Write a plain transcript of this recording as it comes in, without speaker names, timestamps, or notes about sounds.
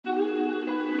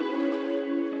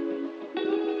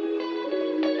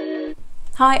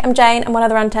Hi, I'm Jane, I'm one of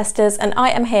the run testers, and I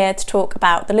am here to talk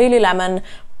about the Lululemon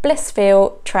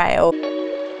Blissfeel Trail.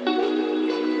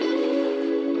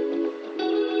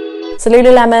 So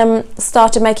Lululemon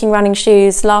started making running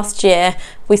shoes last year.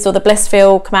 We saw the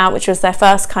Blissfeel come out, which was their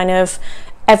first kind of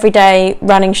everyday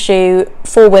running shoe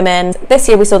for women. This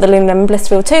year we saw the Lululemon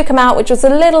Blissfeel 2 come out, which was a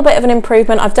little bit of an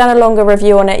improvement. I've done a longer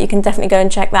review on it, you can definitely go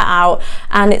and check that out,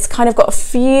 and it's kind of got a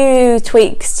few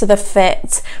tweaks to the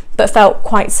fit but felt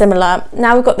quite similar.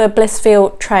 Now we've got the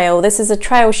Blissfeel Trail. This is a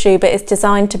trail shoe, but it's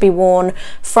designed to be worn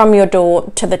from your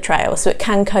door to the trail, so it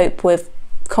can cope with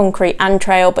concrete and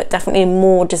trail, but definitely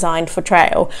more designed for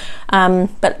trail.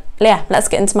 But yeah, let's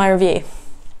get into my review.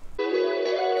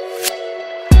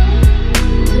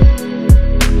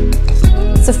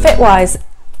 So fit wise,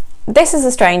 this is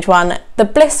a strange one. The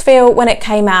Blissfeel, when it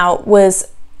came out,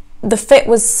 the fit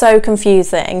was so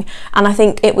confusing, and I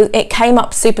think it came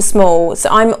up super small. So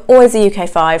I'm always a UK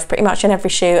 5 pretty much in every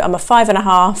shoe. I'm a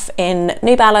 5.5 in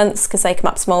New Balance because they come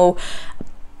up small.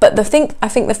 But I think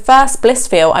the first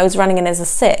Blissfeel I was running in as a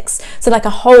 6, so like a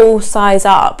whole size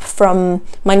up from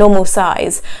my normal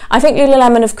size. I think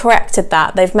Lululemon have corrected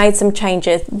that. They've made some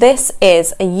changes. This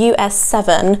is a US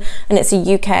 7 and it's a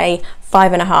UK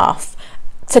 5.5.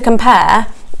 To compare,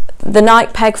 the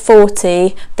Nike Peg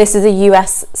 40, this is a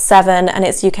US 7 and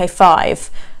it's UK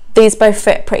 5. These both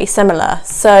fit pretty similar.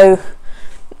 So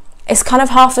it's kind of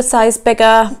half a size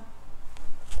bigger.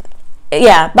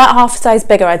 Yeah, about half a size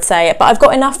bigger, I'd say, but I've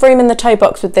got enough room in the toe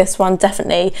box with this one,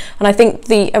 definitely. And I think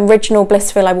the original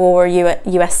Blissfeel I wore were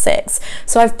US 6,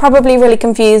 so I've probably really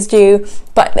confused you,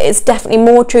 but it's definitely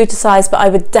more true to size. But I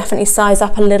would definitely size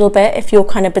up a little bit if you're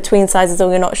kind of between sizes or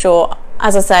you're not sure.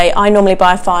 As I say, I normally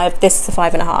buy a 5, this is a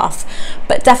 5.5,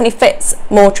 but definitely fits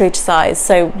more true to size,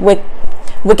 so we're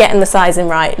getting the sizing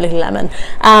right, Lululemon.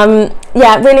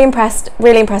 Yeah, really impressed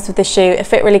with this shoe. It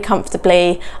fit really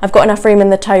comfortably. I've got enough room in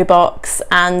the toe box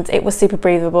and it was super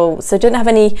breathable. So didn't have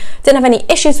any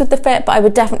issues with the fit, but I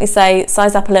would definitely say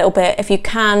size up a little bit. If you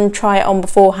can, try it on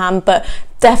beforehand, but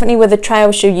definitely with a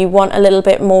trail shoe you want a little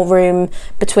bit more room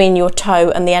between your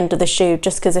toe and the end of the shoe,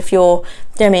 just because if you're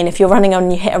running on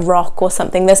and you hit a rock or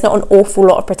something, there's not an awful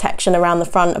lot of protection around the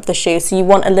front of the shoe, so you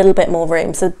want a little bit more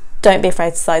room. So don't be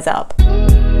afraid to size up.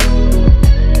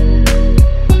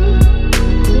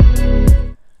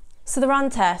 So the run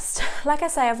test, like I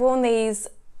say, I've worn these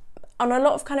on a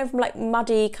lot of kind of like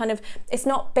muddy it's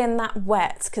not been that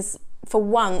wet because for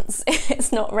once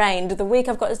it's not rained. The week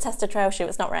I've got to test a trail shoe,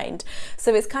 it's not rained.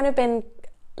 So it's kind of been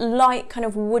light kind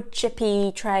of wood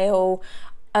chippy trail,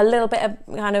 a little bit of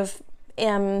kind of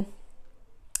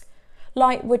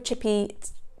light wood chippy.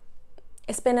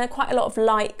 It's been quite a lot of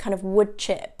light kind of wood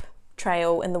chip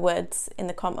trail in the woods on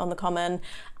the common,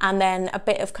 and then a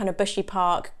bit of kind of bushy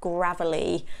park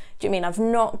gravelly. Do you mean I've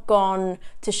not gone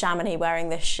to Chamonix wearing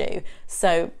this shoe?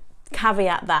 So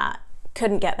caveat that,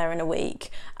 couldn't get there in a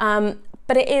week.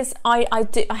 But it is, I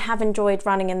have enjoyed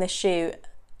running in this shoe.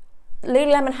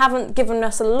 Lululemon haven't given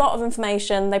us a lot of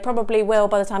information. They probably will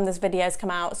by the time this video's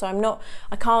come out, so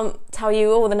I can't tell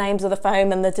you all the names of the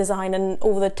foam and the design and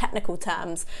all the technical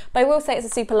terms, but I will say it's a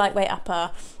super lightweight upper.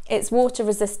 It's water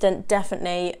resistant,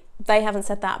 definitely. They haven't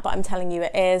said that, but I'm telling you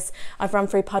it is. I've run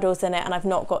through puddles in it and I've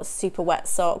not got super wet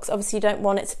socks. Obviously you don't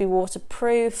want it to be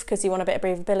waterproof because you want a bit of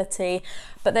breathability,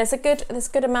 but there's a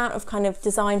good amount of kind of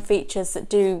design features that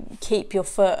do keep your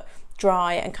foot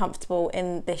dry and comfortable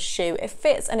in this shoe. It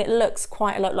fits and it looks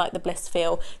quite a lot like the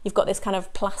Blissfeel. You've got this kind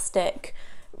of plastic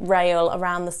rail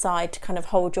around the side to kind of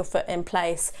hold your foot in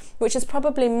place, which is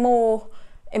probably more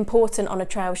important on a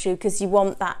trail shoe because you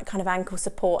want that kind of ankle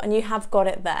support, and you have got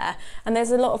it there. And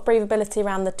there's a lot of breathability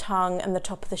around the tongue and the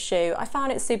top of the shoe. I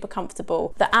found it super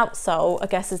comfortable. The outsole, I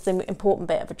guess, is the important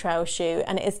bit of a trail shoe,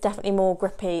 and it is definitely more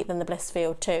grippy than the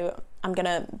Blissfeel 2. I'm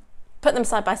gonna put them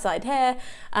side by side here,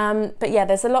 but yeah,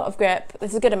 there's a lot of grip.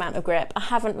 There's a good amount of grip.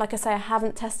 Like I say, I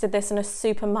haven't tested this in a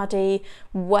super muddy,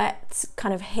 wet,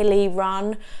 kind of hilly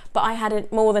run, but I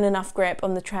had more than enough grip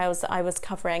on the trails that I was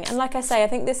covering. And like I say, I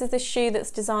think this is the shoe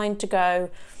that's designed to go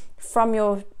from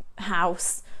your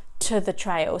house to the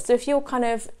trail. So if you're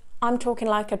I'm talking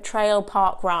like a trail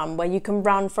park run where you can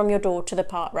run from your door to the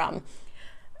park run.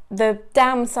 The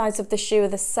downsides of the shoe are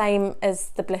the same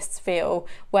as the Blissfeel,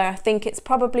 where I think it's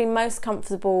probably most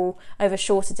comfortable over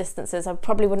shorter distances. I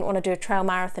probably wouldn't want to do a trail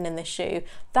marathon in this shoe.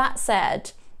 That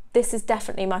said, this is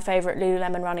definitely my favourite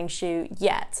Lululemon running shoe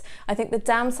yet. I think the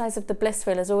downsides of the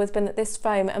Blissfeel has always been that this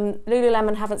foam, and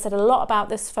Lululemon haven't said a lot about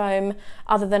this foam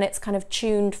other than it's kind of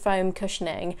tuned foam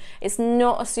cushioning. It's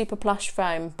not a super plush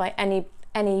foam by any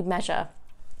measure.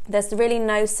 There's really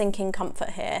no sinking comfort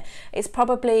here. It's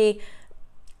probably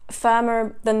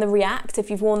firmer than the React. If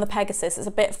you've worn the Pegasus, it's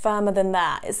a bit firmer than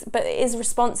that. But it is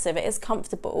responsive, it is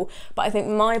comfortable. But I think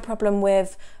my problem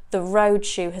with the road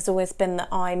shoe has always been that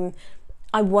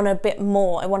I want a bit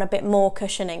more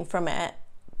cushioning from it,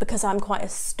 because I'm quite a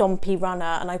stompy runner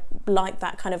and I like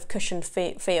that kind of cushioned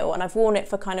feel. And I've worn it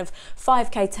for kind of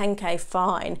 5k, 10k,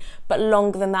 fine, but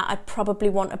longer than that, I'd probably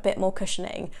want a bit more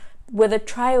cushioning. With a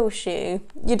trail shoe,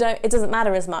 it doesn't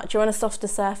matter as much. You're on a softer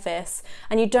surface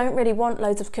and you don't really want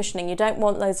loads of cushioning. You don't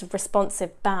want loads of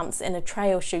responsive bounce in a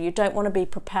trail shoe. You don't want to be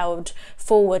propelled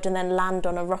forward and then land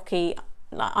on a rocky,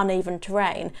 uneven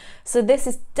terrain. So this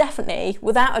is definitely,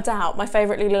 without a doubt, my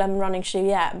favourite Lululemon running shoe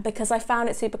yet, because I found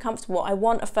it super comfortable. I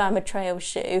want a firmer trail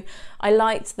shoe. I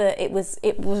liked that it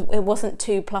wasn't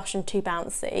too plush and too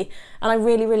bouncy, and I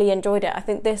really, really enjoyed it. I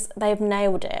think they've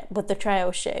nailed it with the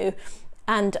trail shoe.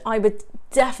 And I would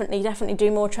definitely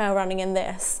do more trail running in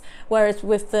this. Whereas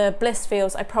with the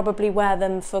Blissfeels, I probably wear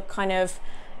them for kind of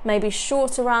maybe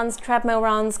shorter runs, treadmill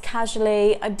runs,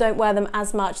 casually. I don't wear them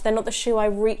as much. They're not the shoe I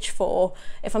reach for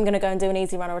if I'm going to go and do an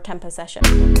easy run or a tempo session.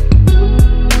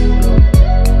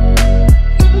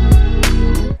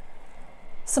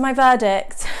 So my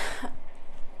verdict.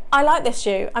 I like this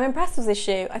shoe. I'm impressed with this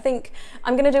shoe. I think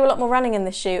I'm going to do a lot more running in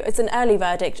this shoe. It's an early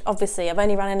verdict, obviously. I've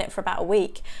only run in it for about a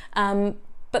week.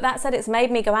 But that said, it's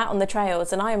made me go out on the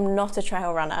trails, and I am not a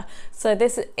trail runner. So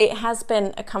it has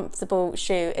been a comfortable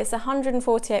shoe. It's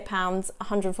 £148,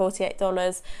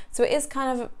 $148. So it is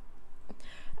kind of,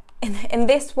 in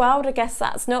this world, I guess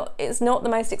it's not the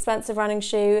most expensive running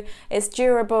shoe. It's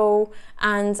durable,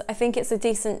 and I think it's a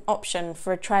decent option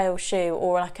for a trail shoe,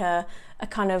 or like a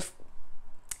kind of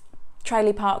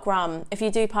traily park run. If you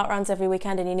do park runs every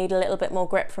weekend and you need a little bit more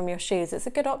grip from your shoes, it's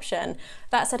a good option.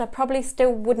 That said, I probably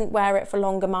still wouldn't wear it for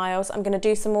longer miles. I'm going to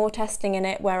do some more testing in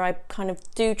it where I kind of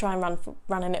do try and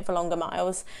run in it for longer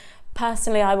miles.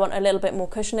 Personally, I want a little bit more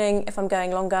cushioning if I'm going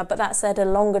longer, but that said, a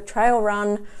longer trail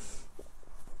run,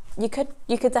 you could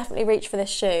definitely reach for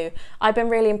this shoe. I've been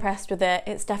really impressed with it.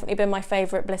 It's definitely been my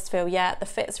favourite Blissfeel yet. The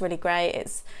fit's really great.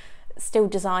 It's still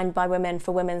designed by women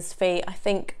for women's feet. I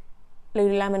think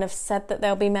Lululemon have said that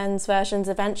there'll be men's versions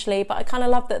eventually, but I kind of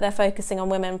love that they're focusing on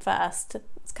women first.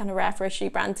 It's kind of rare for a shoe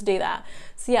brand to do that.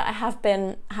 So yeah, I have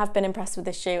been impressed with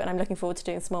this shoe, and I'm looking forward to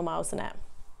doing some more miles in it.